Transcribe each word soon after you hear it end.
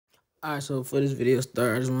Alright, so for this video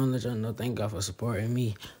start, I just want to let y'all know thank God for supporting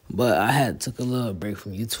me. But I had took a little break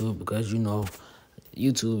from YouTube because, you know,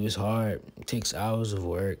 YouTube is hard. It takes hours of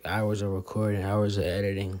work, hours of recording, hours of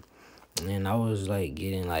editing. And I was, like,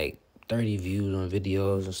 getting, like, 30 views on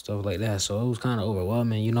videos and stuff like that. So it was kind of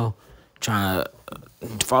overwhelming, you know, trying to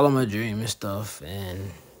follow my dream and stuff. And,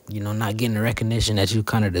 you know, not getting the recognition that you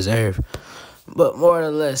kind of deserve. But more or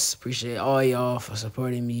less, appreciate all y'all for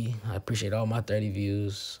supporting me. I appreciate all my 30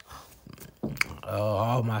 views.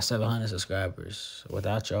 All my 700 subscribers.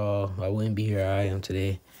 Without y'all, I wouldn't be here I am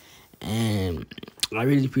today. And I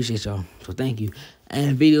really appreciate y'all. So thank you.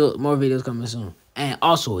 And more videos coming soon. And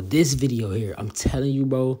also, this video here, I'm telling you,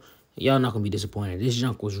 bro, y'all not gonna be disappointed. This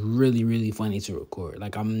junk was really, really funny to record.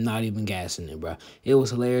 Like, I'm not even gassing it, bro. It was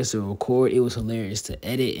hilarious to record. It was hilarious to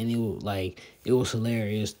edit. And it was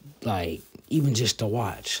hilarious, like, even just to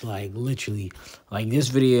watch. Like, literally. Like, this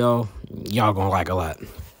video, y'all gonna like a lot.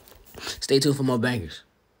 Stay tuned for more bangers.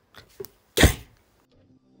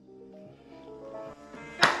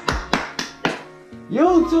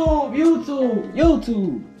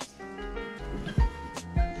 YouTube.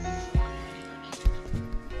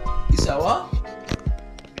 You said what?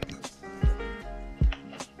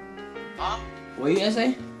 Huh? What you gonna say?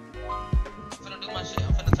 I'm finna do my shit.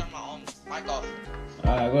 I'm finna turn my own mic off.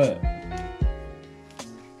 Alright, go ahead.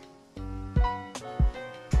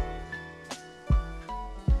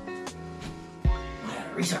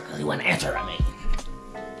 Research because he wouldn't answer at me.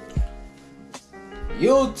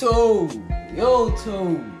 YouTube.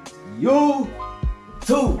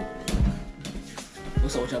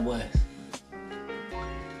 What's up with y'all boys?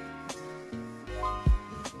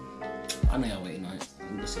 I know y'all waiting on it.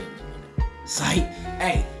 We'll see it in a minute. Sight.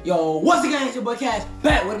 Hey, yo, once again, it's your boy Cash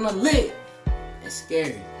back with another lit and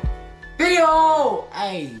scary video.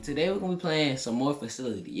 Hey, today we're gonna be playing some more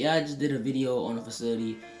Facility. Yeah, I just did a video on the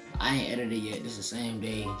Facility. I ain't edited it yet. This is the same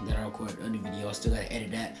day that I recorded the other video. I still gotta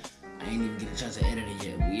edit that. I ain't even get a chance to edit it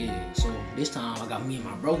yet. But yeah, so this time I got me and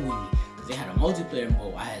my bro with me. Cause they had a multiplayer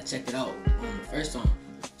mode. I had checked it out on the first time.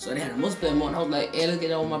 So they had a multiplayer mode and I was like, hey, let's get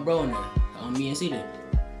that with my bro in there. Me and C there.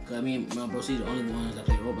 Cause me and my bro C the only ones that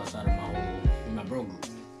play Roblox out of my bro group.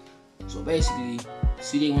 So basically,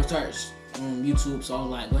 C they want to start on YouTube. So I was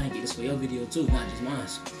like, go ahead and get this for your video too, not just mine.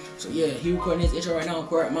 So yeah, he recording his intro right now, I'm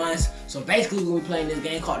recording mine. So basically we're gonna be playing this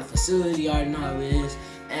game called The Facility. You already know how it is.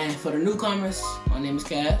 And for the newcomers, my name is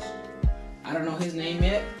Cash. I don't know his name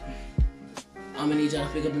yet. I'm gonna need y'all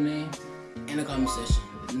to pick up the name in the comment section.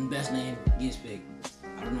 And the best name gets picked.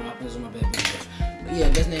 I don't know how I put this on my bed, but yeah,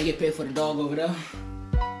 best name get picked for the dog over there.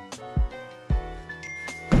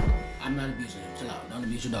 I'm not abusing him. Chill out. Don't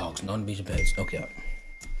abuse your dogs. Don't abuse your pets. No cap.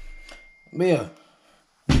 But yeah.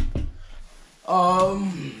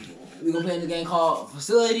 We gonna play in the game called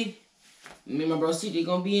Facility. Me and my bro CJ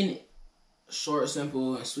gonna be in it. Short,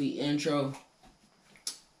 simple, and sweet intro.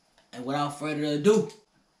 And without further ado,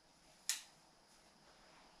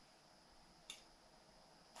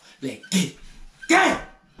 let's get it. Damn!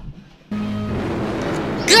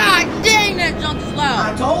 God dang, that junk is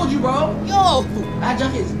loud. I told you, bro. Yo, That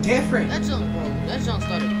junk is different. that junk, bro. That junk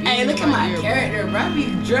started beating Hey, look at in my ear, character, bro. I be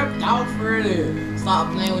dripped out further.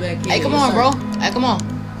 Stop playing with that kid. Hey, Hey, come on, bro. Hey, come on.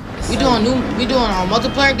 We doing our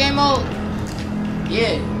multiplayer game mode.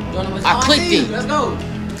 Yeah. I clicked it. Let's go.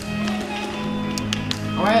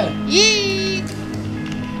 Alright. Yee.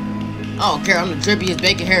 I don't care. I'm the drippiest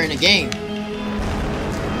bacon hair in the game.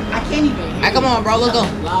 I can't even hear Hey, come on, bro. Let's go.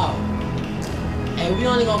 Loud. Hey, we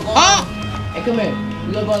only gonna go. Huh? Hey, come here.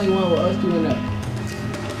 We gonna go only one with us two in there.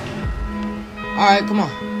 All right, come on.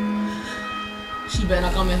 She better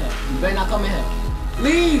not come in here. You better not come in here.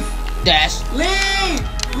 Leave. Dash. Leave.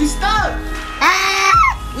 We stuck.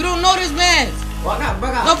 Ah! We don't know this man. Walk out,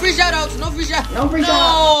 bro. No free shoutouts. No free shoutouts. No free No.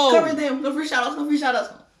 shoutouts. Cover them. No free shoutouts. No free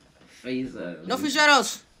shoutouts. Face. No free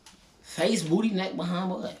shoutouts. Face, booty, neck, behind,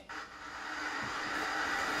 boy.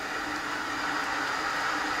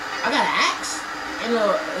 I got an axe. In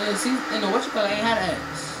the what you call it, I ain't had an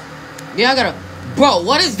axe. Yeah, I got a. Bro,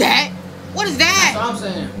 what is that? What is That's that? what I'm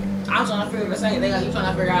saying. I'm trying to figure the same thing. You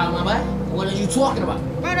trying to figure out my butt? What are you talking about?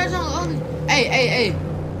 Bro, that's not ugly. Hey.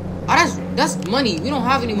 Oh, that's money. We don't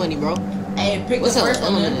have any money, bro. Hey, pick What's the up? first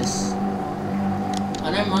one. This? Oh,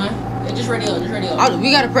 never mind. Hey, just radio.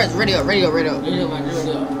 We gotta press radio. Radio, man, radio.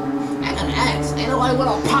 I got an axe. Ain't nobody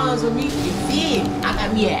want to pause with me. You feel? I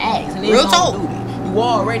got me an axe. And Real talk. You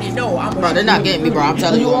already know I'm. Bro, they're not getting me, bro. I'm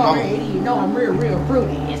telling you, You I'm wrong. already know I'm real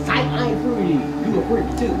fruity. It's like I ain't fruity. You a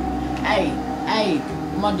fruity too. Hey,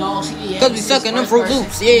 my dog, she. Cause we sucking them Fruit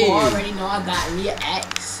Loops, yeah. You already know I got me an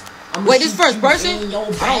axe. Wait, this first person? I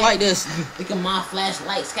don't like this. Look at my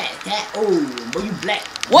flashlights, cat. Oh, boy, you black.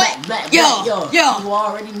 What? Black. Yo. You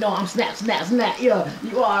already know I'm snap. Yo,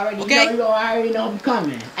 you already okay. know. You already know I'm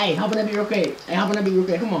coming. Hey, hop on that beat real quick.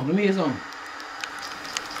 Come on, let me hear something.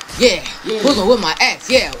 Yeah. Pulling with my axe.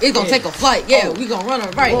 Yeah, it's gonna take a flight. Yeah, we gonna run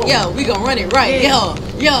it right. Whoa. Yeah, we gonna run it right. Yeah.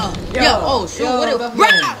 Oh shoot, what is?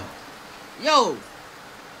 Yo.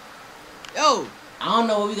 I don't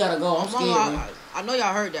know where we gotta go. I'm scared. I know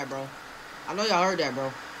y'all heard that, bro. I don't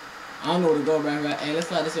know where to go, bro. Hey, let's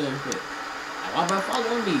slide this way real quick. Why, bro,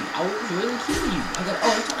 follow me? I was really kill you.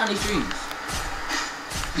 Let's cut down these trees.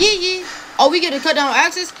 Yeah. Oh, we get to cut down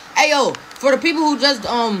axes? Hey, yo, for the people who just,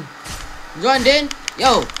 joined in,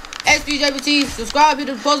 yo, XPJBT, subscribe, hit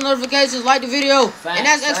the post notifications, like the video, and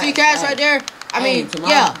that's XP Cash right there. I mean,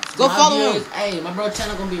 go follow him. Hey, my bro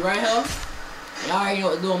channel gonna be right here. Y'all already know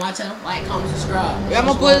what to do on my channel. Like, comment, subscribe. Yeah, I'm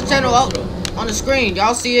gonna put his channel up on the screen.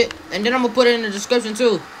 Y'all see it. And then I'm gonna put it in the description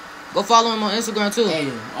too. Go follow him on Instagram too. Hey,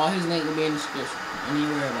 all his links gonna be in the description. Don't even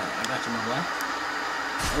worry about it. I got you, my boy.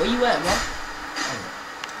 Where you at, bro?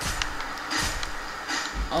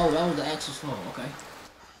 Oh, that was the access phone. Okay.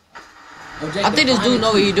 I think this dude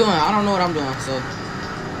know what he's doing. I don't know what I'm doing, so. I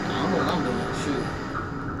don't know what I'm doing. Shoot.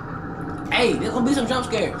 Hey, there's gonna be some jump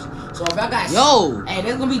scares. So if y'all got hey,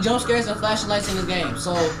 there's gonna be jump scares and flashlights in this game.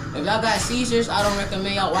 So if y'all got seizures, I don't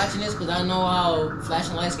recommend y'all watching this because I know how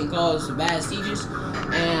flashing lights can cause bad seizures,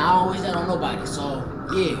 and I don't wish that on nobody. So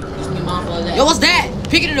yeah, just be mindful of that. Yo, what's that?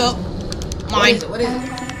 Picking it up. Mine. What is it?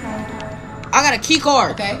 I got a key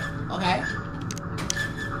card. Okay.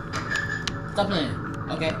 Stop playing.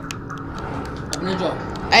 Okay. Open the door.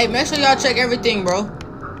 Hey, make sure y'all check everything, bro.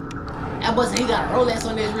 That boy said he got a Rolex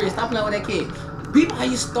on his wrist. Stop playing with that kid. People, how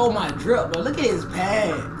you stole my drip, bro. Look at his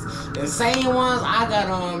pants. The same ones I got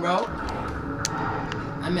on, bro.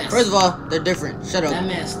 First of all, they're different. Shut up. That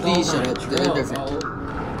man stole Please shut my up. drip, They're different. Bro.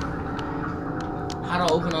 How do I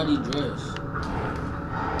open all these drawers?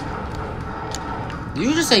 Did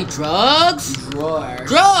you just say drugs? Drawers.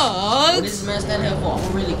 Drugs? What is this man standing here for? I'm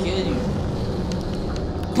gonna really kill you.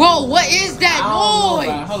 Bro, what is that noise?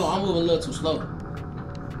 Know, hold on, I'm moving a little too slow.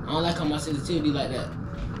 I don't like how my sensitivity like that.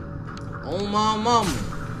 On my mama,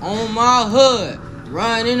 on my hood,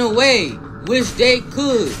 running away, wish they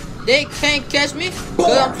could. They can't catch me,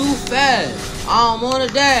 cause I'm too fast. I'm on a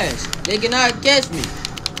dash, they cannot catch me.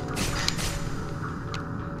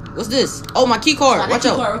 What's this? Oh, my key card. Watch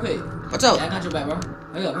out. Real quick. Watch out. Yeah, I got your back, bro.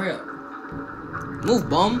 Hurry up. Move,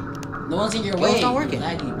 bum. No one's in your way. It's not working.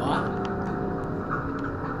 Laggy, boy.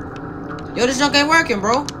 Yo, this junk ain't working,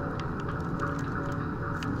 bro.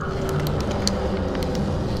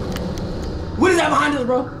 What is that behind us,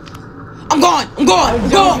 bro? I'm gone.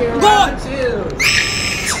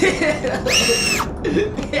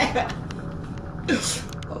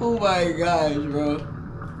 Oh my gosh, bro.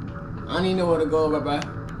 I don't even know where to go, bro.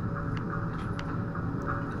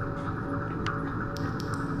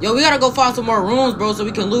 Yo, we gotta go find some more rooms, bro, so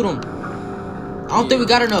we can loot them. I don't think we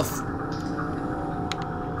got enough.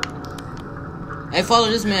 Hey, follow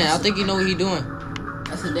this man. I think he know what he doing.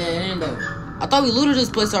 That's a dead end, though. I thought we looted this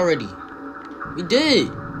place already. We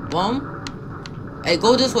did, bum. Hey,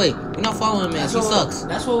 go this way. We're not following him, man. He sucks.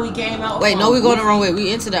 That's what we came out. Wait, no, we're going the wrong way.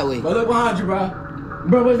 We into that way. Bro, look behind you, bro.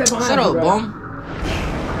 Bro, what's that behind Shut you, up, bro? bum.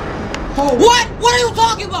 Oh. What? What are you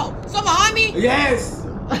talking about? Something behind me? Yes.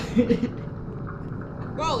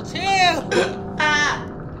 Bro, chill.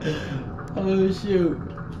 Oh shoot.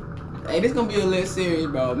 Hey, this gonna be a lit series,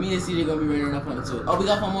 bro. Me and CJ gonna be running up on it too. Oh, we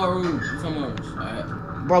got some more rooms. Alright.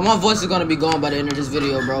 Bro, my voice is gonna be gone by the end of this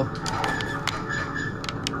video, bro.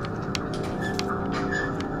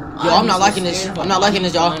 Yo, I'm not liking this. I'm not liking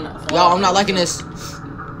this, y'all. Y'all, I'm not liking this.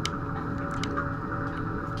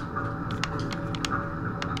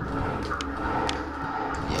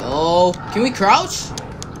 Yo, can we crouch?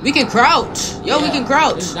 We can crouch. Yo, yeah, we can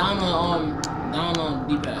crouch. It's down on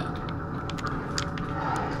D-pad.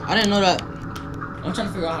 I didn't know that. I'm trying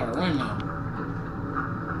to figure out how to run now.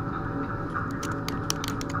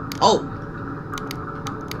 Oh.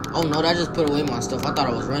 Oh no, that just put away my stuff. I thought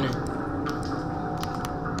I was running.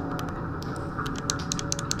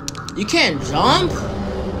 You can't jump?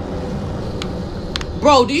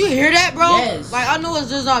 Bro, do you hear that, bro? Yes. Like, I know it's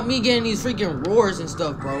just not me getting these freaking roars and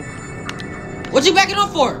stuff, bro. What you backing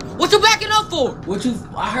up for? What you backing up for?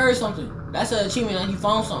 I heard something. That's an achievement and you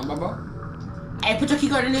found something, bro. Hey, put your key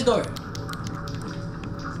card in this door.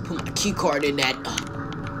 Put my key card in that.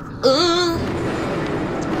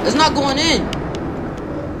 It's not going in.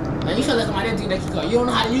 Man, you should let somebody do that key card. You don't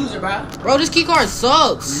know how to use it, bro. Bro, this key card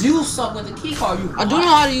sucks. You suck with the key card. I do know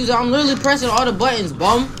how to use it. I'm literally pressing all the buttons,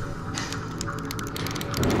 bum.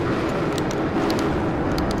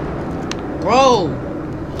 Bro,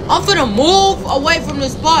 I'm finna move away from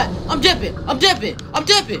this spot. I'm dipping.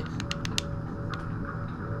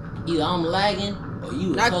 Either I'm lagging or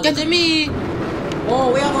you. Not getting me.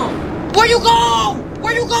 Whoa, where y'all going? Where you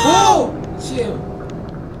go? Whoa! Chill.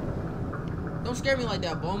 Don't scare me like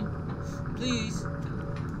that, bum. Please.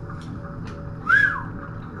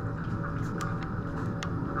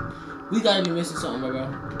 We gotta be missing something, bro.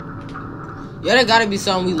 Yeah, there gotta be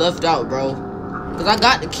something we left out, bro. Cause I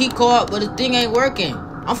got the key card, but the thing ain't working.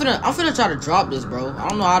 I'm finna try to drop this, bro. I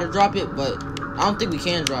don't know how to drop it, but I don't think we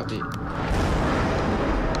can drop it.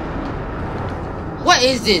 What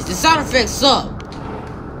is this? The sound effects suck.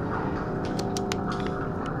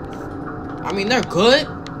 I mean, they're good,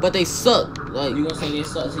 but they suck. Like, You gonna say they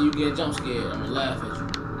suck till you get jump scared. I'm gonna laugh at you.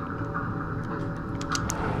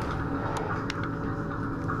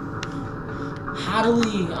 How do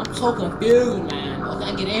we? I'm so confused, man. Okay,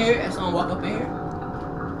 I get in here and someone walk up in here.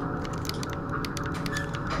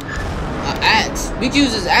 axe. We can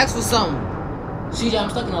use this axe for something. CJ, I'm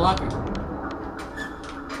stuck in a locker.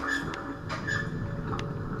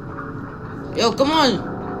 Yo, come on.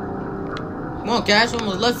 Come on, Cash.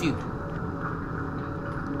 Almost left you.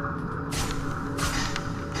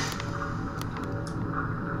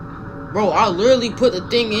 Bro, I literally put the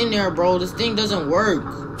thing in there, bro. This thing doesn't work.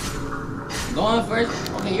 Go on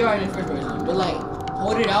first. Okay, you're already in first person. But, like,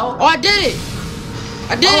 hold it out. Oh, I did it.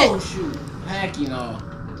 I did it. Oh, shoot. Heck, you know.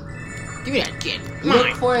 Give me that kid.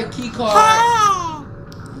 Look for a key card. Ah!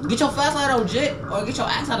 Get your flashlight out, Jit. Or get your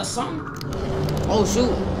axe out of something. Oh,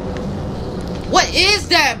 shoot. What is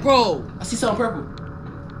that, bro? I see something purple.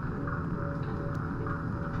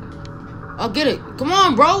 I'll get it. Come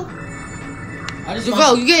on, bro. I just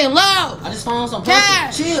Javelle, you getting loud. I just found some purple.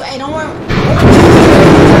 Cash. Chill. Hey, don't worry.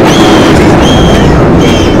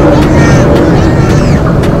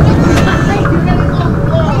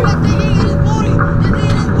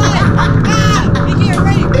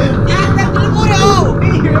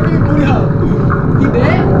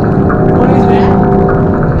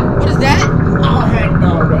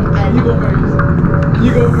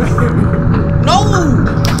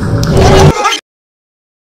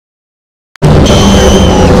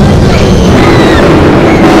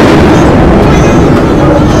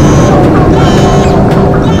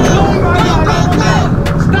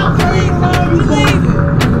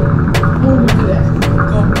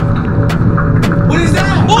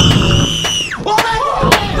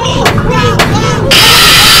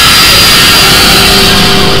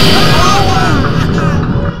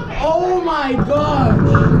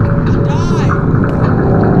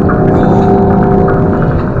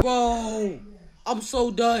 I'm so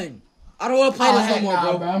done. I don't want to play this no more,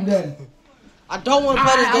 bro. I'm done. I don't want to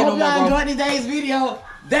play this game no more, bro. I hope y'all enjoyed today's video.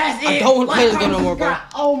 That's it. I don't want to play this game no more, bro.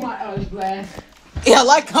 Oh my, I was glad. Yeah,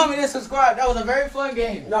 like, comment, and subscribe. That was a very fun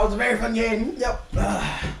game. That was a very fun game. Yep.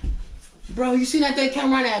 Bro, you see that thing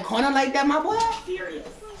came around that corner like that, my boy? Serious.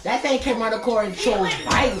 That thing came around the corner and chose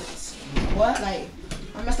violence. What? Like,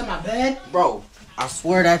 I messed up my bed? Bro, I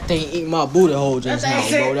swear that thing eat my booty hole just now,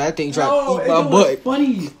 bro. That thing tried to eat my butt. Was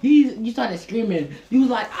funny. You started screaming. You was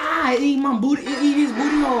like, eat my booty, eat his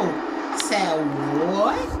booty hole. I said,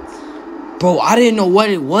 what? Bro, I didn't know what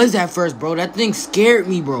it was at first, bro. That thing scared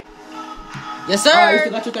me, bro. Yes, sir. You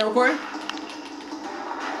still got your thing recording?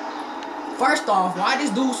 First off, why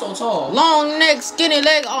this dude so tall? Long neck, skinny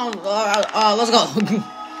leg. Let's go.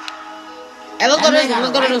 Hey, let's go to this one.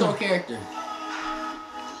 Let's go to this one. Character.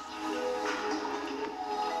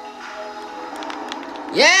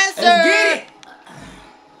 Yes, sir. Let's get it.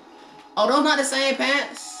 Oh, those not the same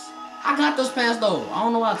pants. I got those pants though. I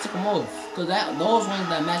don't know why I took them off. Cause those ones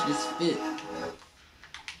that match this fit.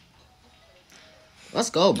 Let's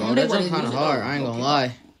go, bro. That jump kind of hard. I ain't gonna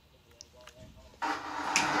lie.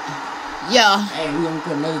 Yeah. Hey, we gonna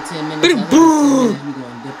put another 10 minutes. We gonna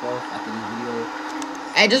dip off after this video.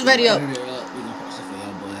 Hey, just ready up. We gonna post it for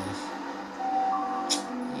y'all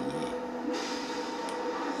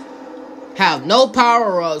boys. Have no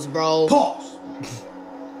power-ups, bro. Pause.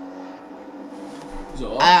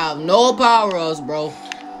 I have no power-ups, bro.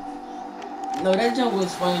 No, that jump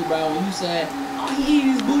was funny, bro. When you said, "Oh, he ate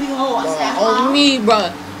his booty hole," I said, "On me, bro."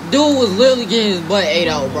 Dude was literally getting his butt ate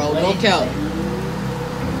out, bro. No cap.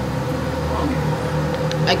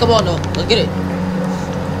 Hey, come on, though. Let's get it.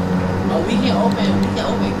 Oh, we can open.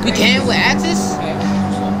 We can with axes? Okay.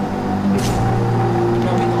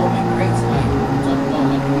 No, we can open crates. Like, talk about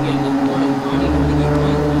like we get another one. I don't even get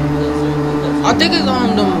one. I think it's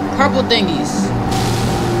on them purple thingies.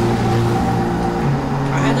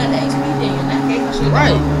 I got the XP thing in that case. I should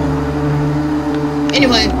Right.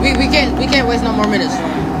 Anyway, we can't waste no more minutes.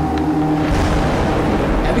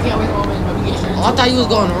 And we can't waste no more minutes. Oh, I thought you was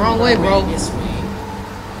going the wrong way, bro. This way.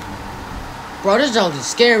 Bro, this jump is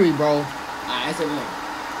scary, bro. Alright, that's it.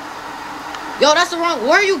 Yo, that's the wrong.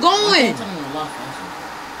 Where are you going?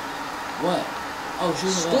 What? Oh,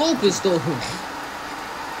 shoot. Stupid.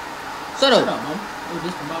 Shut up. Man.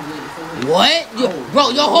 What? Bro,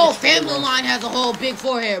 your whole family line has a whole big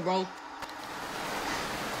forehead, bro.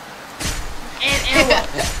 And what?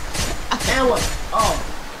 And what? Oh.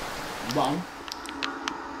 Wrong.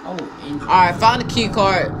 Oh, alright, found the key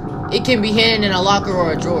card. It can be hidden in a locker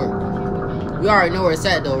or a drawer. You already know where it's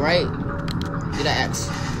at, though, right? Get that X.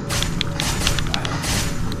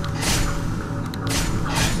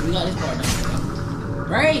 Alright, so we got this part done.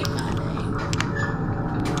 Right?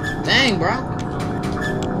 Dang, bro.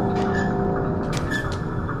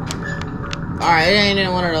 Alright, it ain't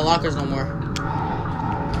in one of the lockers no more.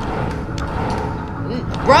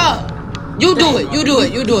 Bruh! You do it.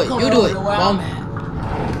 Mom.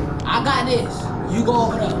 I got this. You go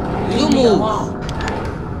over there. You move.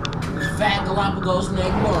 Fat Galapagos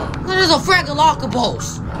neck mom. What is a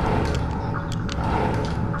Fraggalocabos?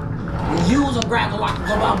 You was a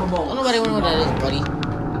Fraggalocabos. Don't nobody know what that is, buddy.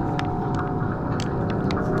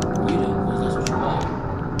 You do, because that's what you want.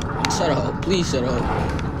 Shut up. Please shut up.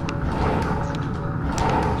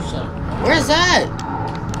 Shut up. Where's that?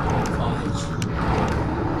 Fudge.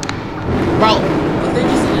 Bro. But then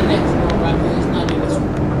just in the next room, right? It's not in this room.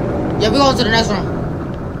 Yeah, we going to the next room.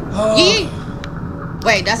 Yee!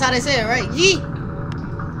 Wait, that's how they say it, right? Yee!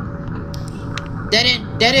 Dead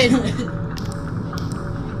end.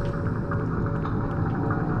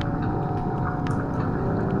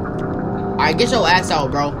 Alright, get your axe out,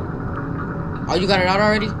 bro. Oh, you got it out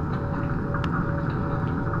already?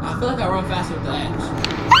 I feel like I run faster with the axe.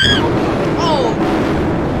 Oh!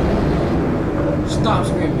 Stop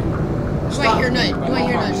screaming. You ain't hear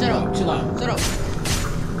nothing. Shut up. Chill out. Shut up.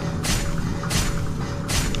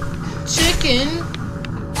 Chicken.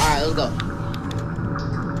 Alright, let's go.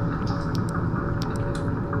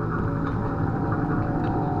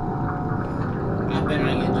 I better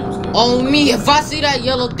not get jump scared. On me, if I see that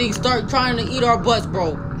yellow thing start trying to eat our butts,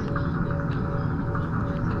 bro.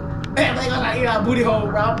 Hey, they gonna eat our booty hole,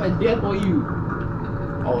 bro. I'm gonna dip on you.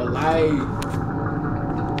 Oh, lie.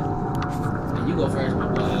 And you go first, my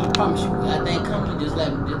boy. I promise you. That thing coming, just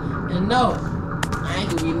let me. And no, I ain't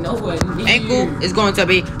gonna be nowhere near. Ankle is going to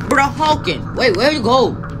be broken. Wait, where you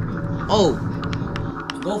go? Oh,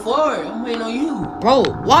 Go forward. I'm waiting on you. bro,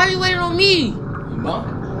 why are you waiting on me? You know?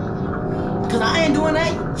 Cause I ain't doing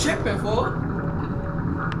that. You tripping, fool.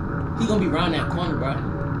 He gonna be around that corner, bro.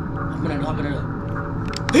 I'm gonna hop it up.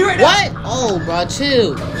 He right there. What? Oh, bro,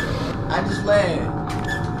 chill. I just fled.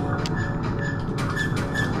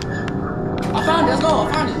 I found it. Let's go.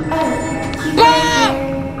 I found it. Ah!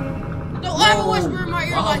 Don't ever whisper in my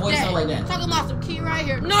ear Why her like voice that. sound like that? Talking about some key right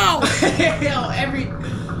here. No! Yo,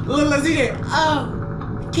 look, let's see it.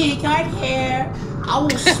 Oh, key card here. I will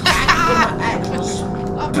smack you with my axe.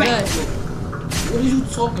 I'm good. What are you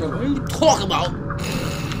talking about? What are you talking about?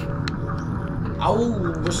 I will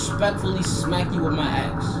respectfully smack you with my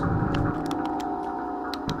axe.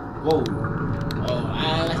 Whoa. Oh,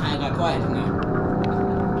 I got quiet now.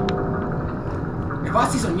 If I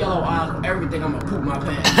see some yellow eyes, everything, I'm gonna poop my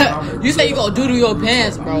pants. You say you gonna do to your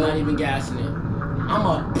pants, bro. I'm not even gassing it. I'm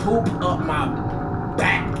gonna poop up my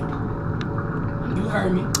back. You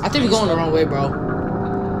heard me. I think we're going the wrong way, bro.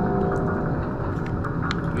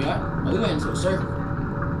 Yeah? Oh, we went into a circle.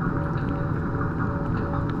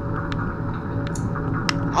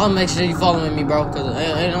 I'll make sure you following me, bro, because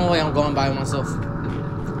ain't no way I'm going by myself.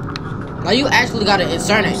 Now, you actually got to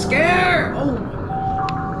insert I'm it. scared. Oh.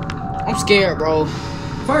 I'm scared, bro.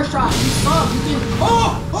 First try. You suck. You did.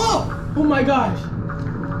 Oh my gosh.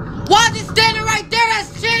 Why is it standing right there?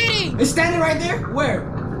 That's cheating. It's standing right there? Where?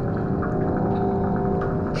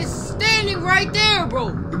 It's standing right there,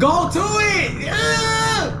 bro. Go to it.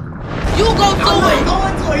 You go to I'm it.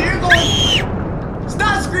 going to it. You're going.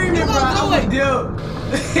 Stop screaming, You bro. gonna do I'm it. gonna do.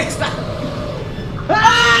 Stop.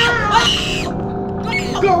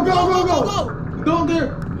 Go. Go there.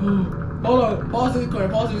 Hold on. Pause this corner,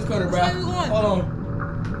 bro. Where you going? Hold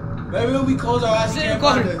on. Maybe when we close our eyes, you Sit can't in the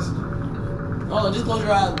corner. find us. Hold on, just close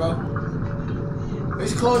your eyes, bro.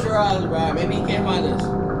 Just close your eyes, bro. Maybe he can't find us.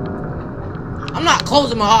 I'm not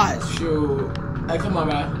closing my eyes. Shoot. Hey, come on,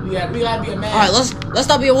 bro. We gotta be a man. All right, let's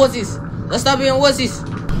stop being wussies. Let's stop being wussies.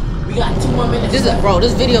 We got 2 more minutes. This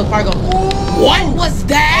video is probably going. What was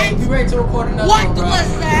that? Hey, be ready to record another What one, bro. was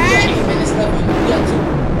We that? got 8 minutes left. We got 2.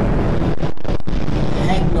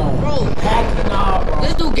 Heck no. Bro. Heck no, bro.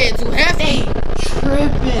 This dude getting too hefty.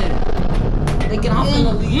 Tripping. Thinking I'm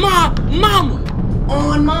gonna leave. My mama.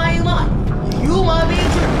 On my life. You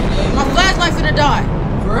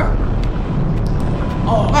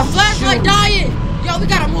Oh, my flashlight dying. Yo, we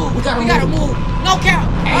gotta move. We gotta move. No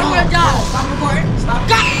count. I don't wanna die. Stop recording. Stop.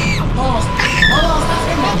 Hold on.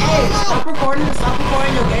 Stop recording. Stop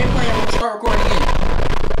recording your gameplay and we'll start recording again.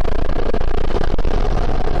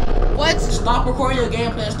 What? Stop recording your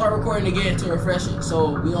gameplay and start recording again to refresh it,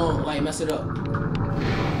 so we don't like mess it up.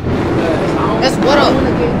 That's what up. I want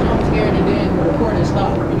to get jump scared and then record and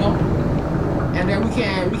stop, you know. And then we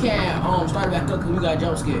can't start it back up because we got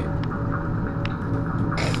jump scared.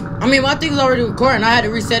 I mean, my thing was already recording. I had to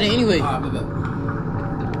reset it anyway. Alright, bet.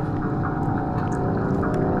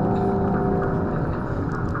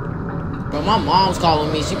 Bro, my mom's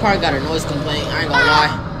calling me. She probably got a noise complaint. I ain't gonna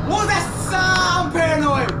lie. What was that sound? I'm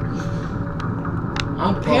paranoid.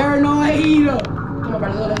 I'm paranoid. Come on,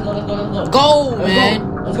 brother. Let's go. Go,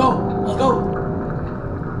 man. Let's go.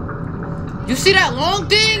 You see that long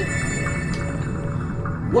thing?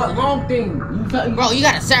 What long thing? Bro, you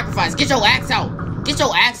gotta sacrifice. Get your axe out. Get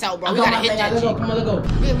your axe out, bro. We gotta hit that. Let's go. Come on, let's go.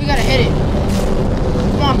 Yeah, we gotta hit it.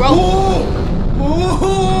 Come on, bro. Ooh.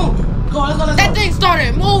 Go, let's go. That thing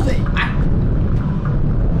started moving.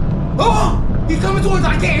 Oh, he's coming towards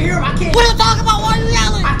us. I can't hear him. I can't. What are you talking about? Why are you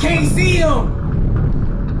yelling? I can't see him.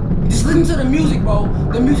 Just listen to the music, bro.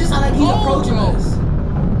 The music sounds like he's approaching us.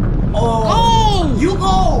 Oh. Go. You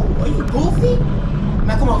go. Are you goofy?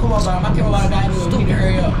 Man, come on, bro. My camera about to die anyway. We need to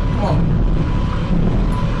hurry up. Come on.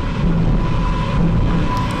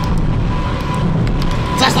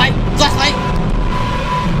 Flashlight.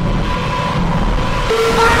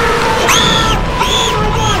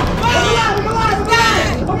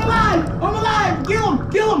 I'm alive.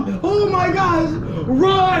 Kill him. Oh my gosh.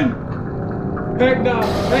 Run. Heck no.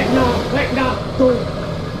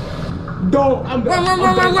 Go. I'm done.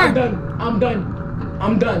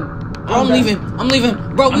 I'm done. Bro, I'm leaving.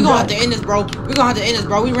 Bro, we gonna have to end this, bro.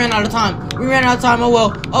 We ran out of time. Oh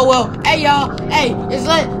well. Hey, y'all. Hey, it's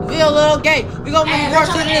lit. Feel a little gay. We gonna make more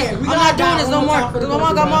to this. I'm not doing this no more. Cause my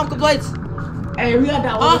mom got mom complaints. Hey, we got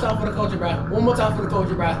that one more time for the culture, bro. One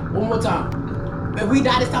more time. If we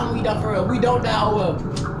die this time, we done for real. We don't die, oh well.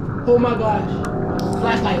 Oh my gosh.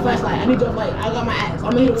 Flashlight. I need your light. I got my axe. I'm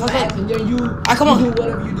gonna hit it with my axe, and then you do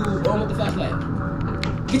whatever you do with the flashlight.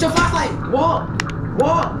 Get your flashlight. Walk.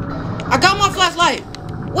 I got my flashlight.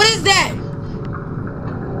 What is that?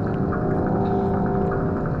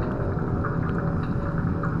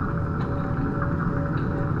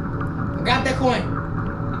 Grab that coin.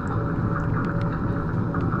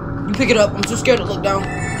 You pick it up. I'm too scared to look down.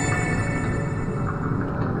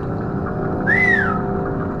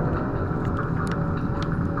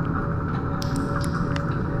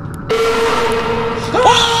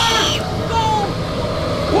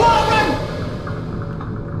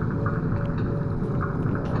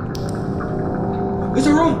 It's a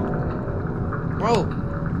room. Bro.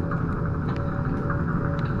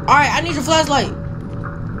 Alright, I need your flashlight.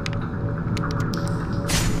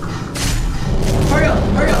 Hurry up.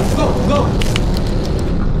 Go.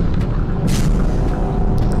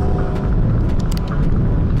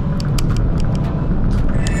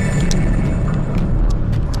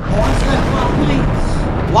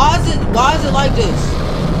 Why is it like this?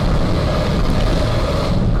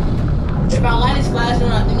 If I light his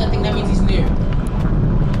flashlight, I think that means he's near.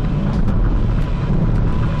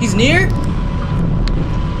 He's near?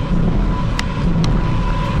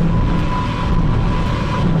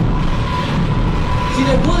 See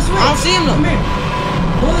that bullet switch? I don't see him though. Come here.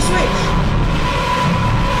 Bullet switch.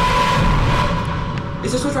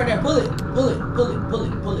 It's a switch right there. Pull it.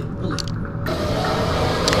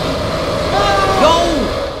 Yo!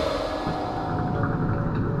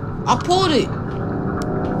 I pulled it.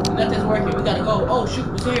 Nothing's working. We gotta go. Oh shoot,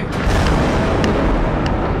 it's here.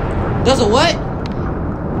 Does it what?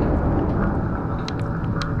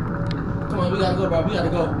 Come on, we gotta go, bro.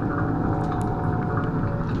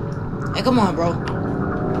 Hey, come on, bro.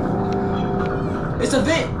 It's a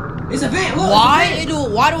vent. Look.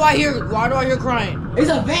 Why do I hear crying? It's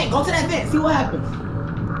a vent. Go to that vent. See what happens.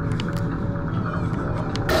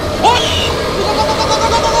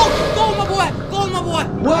 Go, my boy.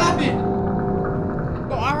 What happened?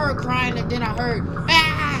 Bro, I heard crying and then I heard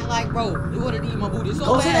like, bro, it would've eaten my booty so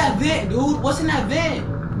Go bad. to that vent, dude. What's in that vent?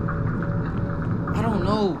 I don't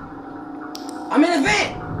know. I'm in a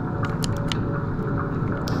vent.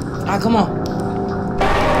 Alright, come on.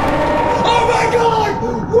 Oh my God!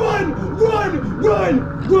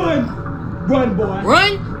 Run, boy.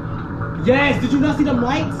 Run? Yes. Did you not see them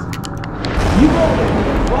lights? You go.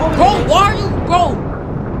 Bro, why are you, bro?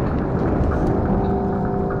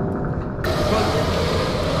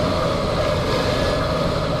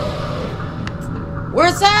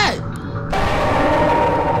 Where's that?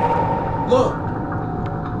 Look.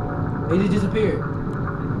 It just disappeared.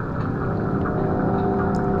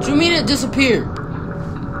 What you mean it disappeared?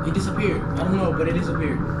 It disappeared. I don't know, but it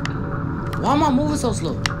disappeared. Why am I moving so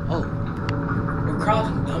slow? Oh. You're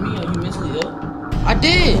crouching, dummy. Are you mentally ill? I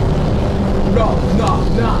did. No.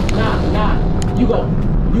 You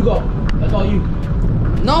go. That's all you.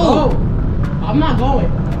 No. I'm not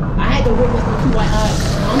going. I had to witness the 2 white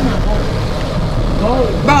eyes. I'm not going. Go.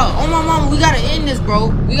 Bro, oh my mama, we gotta end this,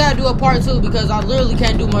 bro. We gotta do a part 2 because I literally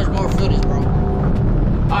can't do much more footage, bro.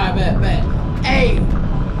 Alright, bet. Hey.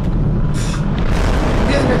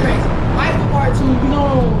 This has been crazy. Right for part 2, you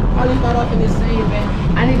know, probably start off in this same event.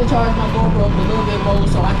 I need to charge my GoPro a little bit more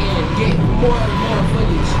so I can get more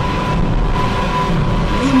footage.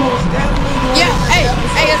 We most definitely doing Hey,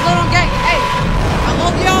 it's Little Gang. Hey, I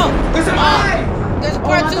love y'all. There's a live! There's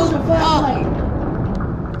part 2.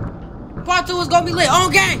 Part 2 is gonna be lit.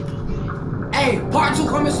 On gang. Hey, part 2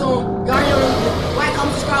 coming soon. Y'all know, like,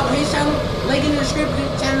 comment, subscribe on his channel. Link in the description.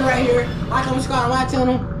 Channel right here. Like, comment, subscribe on my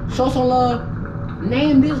channel. Show some love.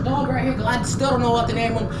 Name this dog right here, because I still don't know what to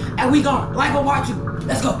name him. And we gone. Like or watch you.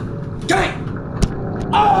 Let's go. Gang!